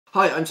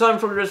Hi, I'm Simon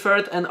from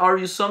Ferret, and are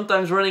you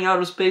sometimes running out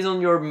of space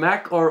on your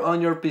Mac or on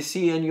your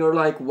PC and you're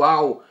like,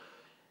 wow,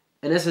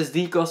 an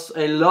SSD costs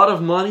a lot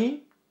of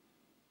money?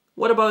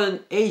 What about an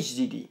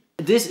HDD?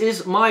 This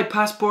is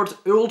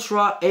MyPassport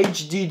Ultra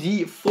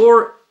HDD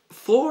 4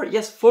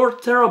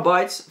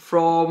 terabytes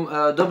from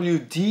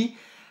WD,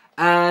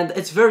 and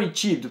it's very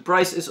cheap. The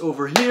price is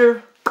over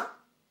here.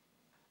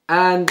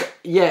 And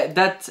yeah,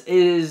 that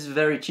is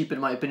very cheap in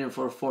my opinion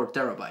for 4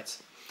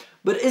 terabytes.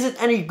 But is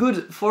it any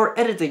good for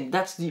editing?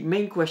 That's the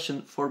main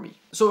question for me.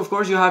 So of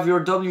course you have your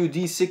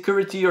WD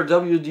security or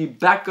WD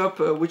backup,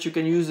 which you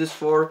can use this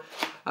for.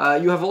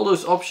 You have all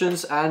those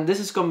options, and this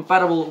is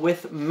compatible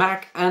with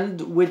Mac and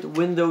with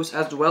Windows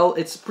as well.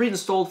 It's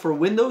pre-installed for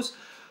Windows.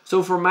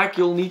 So for Mac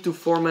you'll need to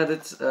format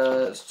it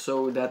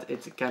so that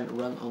it can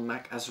run on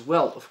Mac as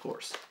well, of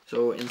course.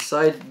 So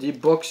inside the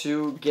box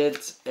you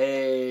get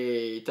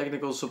a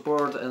technical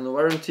support and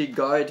warranty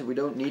guide. We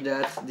don't need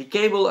that. The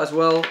cable as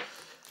well.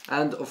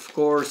 And of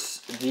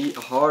course the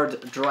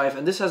hard drive,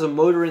 and this has a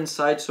motor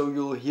inside, so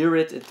you'll hear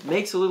it. It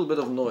makes a little bit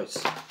of noise.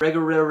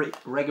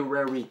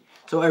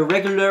 So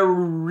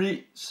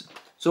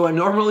I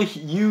normally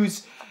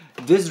use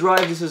this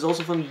drive. This is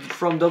also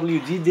from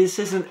WD. This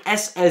is an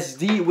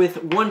SSD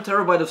with 1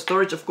 terabyte of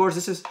storage. Of course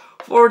this is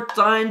 4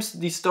 times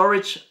the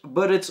storage,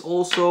 but it's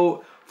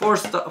also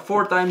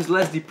 4 times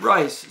less the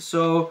price.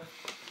 So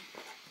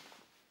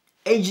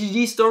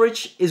HDD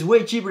storage is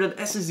way cheaper than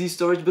SSD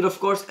storage, but of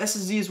course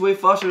SSD is way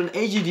faster than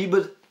HDD.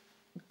 But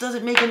does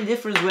it make any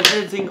difference when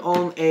editing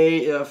on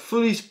a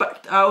fully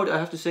spec'd out, I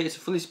have to say it's a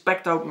fully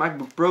spec'd out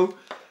MacBook Pro?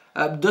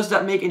 Does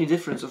that make any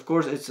difference? Of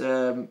course it's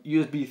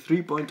USB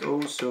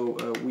 3.0, so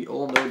we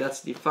all know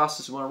that's the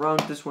fastest one around,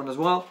 this one as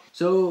well.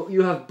 So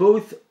you have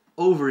both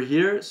over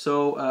here,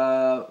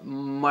 so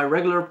my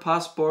regular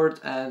passport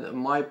and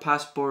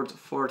MyPassport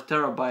 4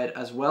 terabyte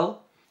as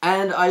well.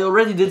 And I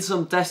already did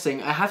some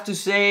testing. I have to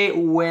say,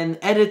 when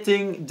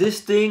editing this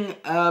thing,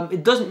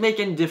 it doesn't make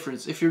any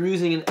difference. If you're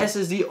using an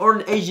SSD or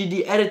an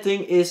HDD,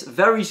 editing is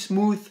very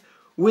smooth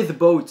with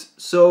both.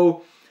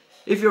 So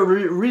if you're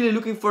really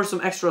looking for some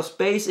extra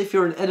space, if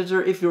you're an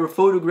editor, if you're a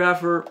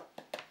photographer,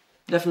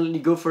 definitely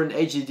go for an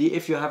HDD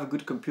if you have a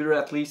good computer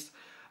at least.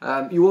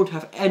 You won't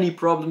have any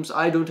problems.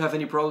 I don't have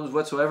any problems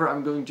whatsoever.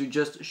 I'm going to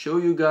just show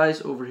you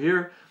guys over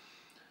here.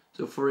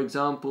 So for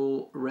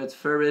example, Red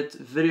Ferret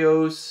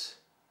videos.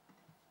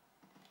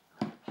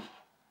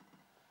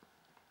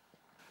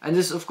 And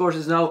this of course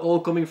is now all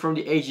coming from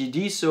the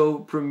HDD, so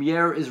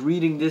Premiere is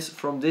reading this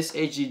from this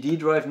HDD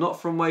drive,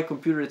 not from my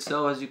computer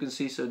itself, as you can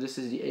see. So this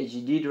is the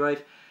HDD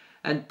drive,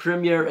 and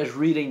Premiere is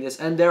reading this,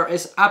 and there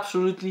is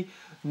absolutely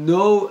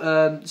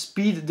no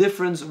speed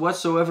difference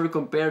whatsoever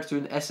compared to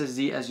an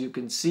SSD, as you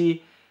can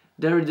see.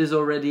 There it is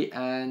already,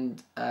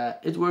 and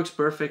it works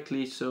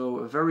perfectly,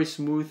 so very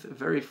smooth,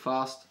 very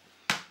fast.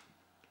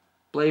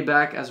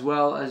 Playback as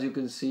well, as you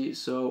can see,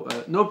 so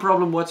no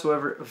problem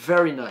whatsoever,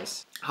 very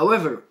nice.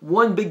 However,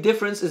 one big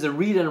difference is the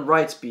read and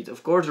write speed.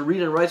 Of course, the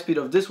read and write speed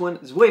of this one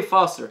is way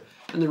faster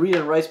than the read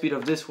and write speed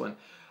of this one.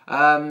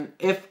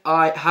 If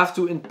I have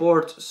to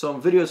import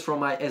some videos from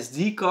my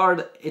SD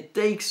card, it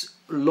takes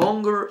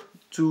longer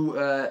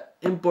to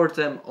import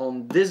them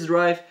on this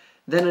drive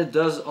than it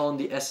does on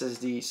the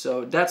SSD.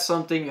 So that's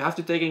something you have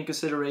to take in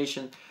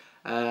consideration.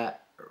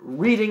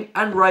 Reading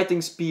and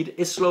writing speed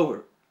is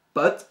slower.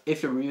 But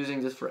if you're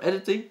using this for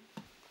editing,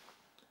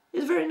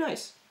 it's very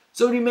nice.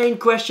 So the main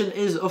question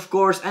is, of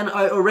course, and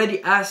I already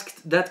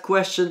asked that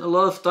question a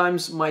lot of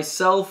times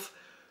myself,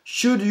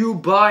 should you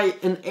buy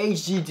an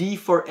HDD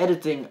for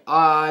editing?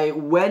 I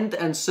went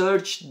and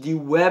searched the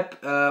web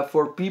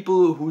for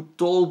people who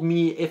told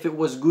me if it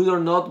was good or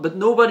not, but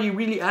nobody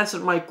really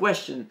answered my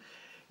question.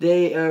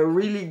 They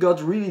really got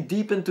really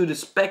deep into the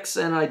specs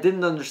and I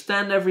didn't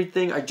understand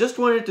everything. I just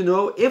wanted to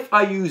know, if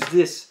I use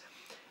this,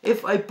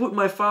 if I put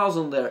my files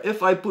on there,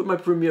 if I put my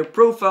Premiere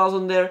Pro files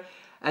on there,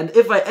 and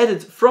if I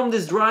edit from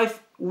this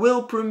drive,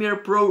 will Premiere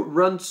Pro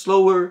run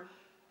slower?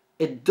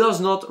 It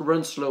does not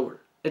run slower.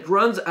 It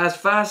runs as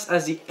fast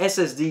as the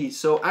SSD.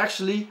 So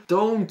actually,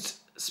 don't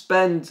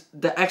spend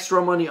the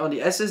extra money on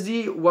the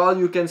SSD while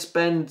you can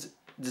spend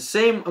the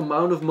same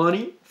amount of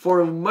money for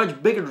a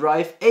much bigger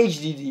drive,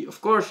 HDD.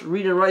 Of course,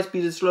 read and write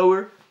speed is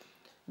slower.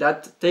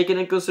 That taken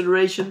in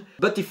consideration,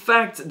 but the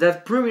fact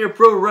that Premiere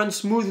Pro runs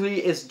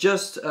smoothly is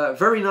just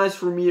very nice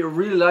for me. I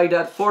really like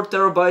that. 4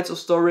 terabytes of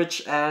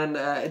storage, and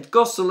it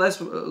costs a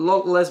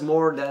lot less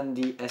more than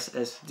the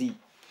SSD.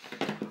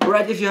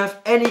 Alright, if you have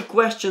any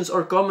questions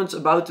or comments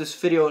about this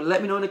video,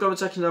 let me know in the comment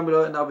section down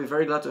below and I'll be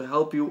very glad to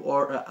help you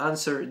or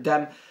answer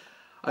them.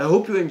 I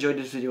hope you enjoyed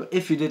this video.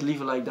 If you did,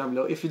 leave a like down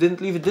below. If you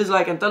didn't, leave a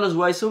dislike and tell us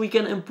why, so we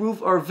can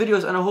improve our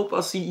videos. And I hope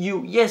I'll see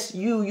you, yes,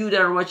 you that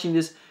are watching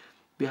this,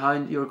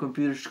 behind your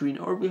computer screen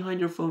or behind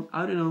your phone,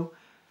 I don't know,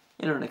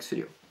 in our next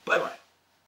video. Bye bye.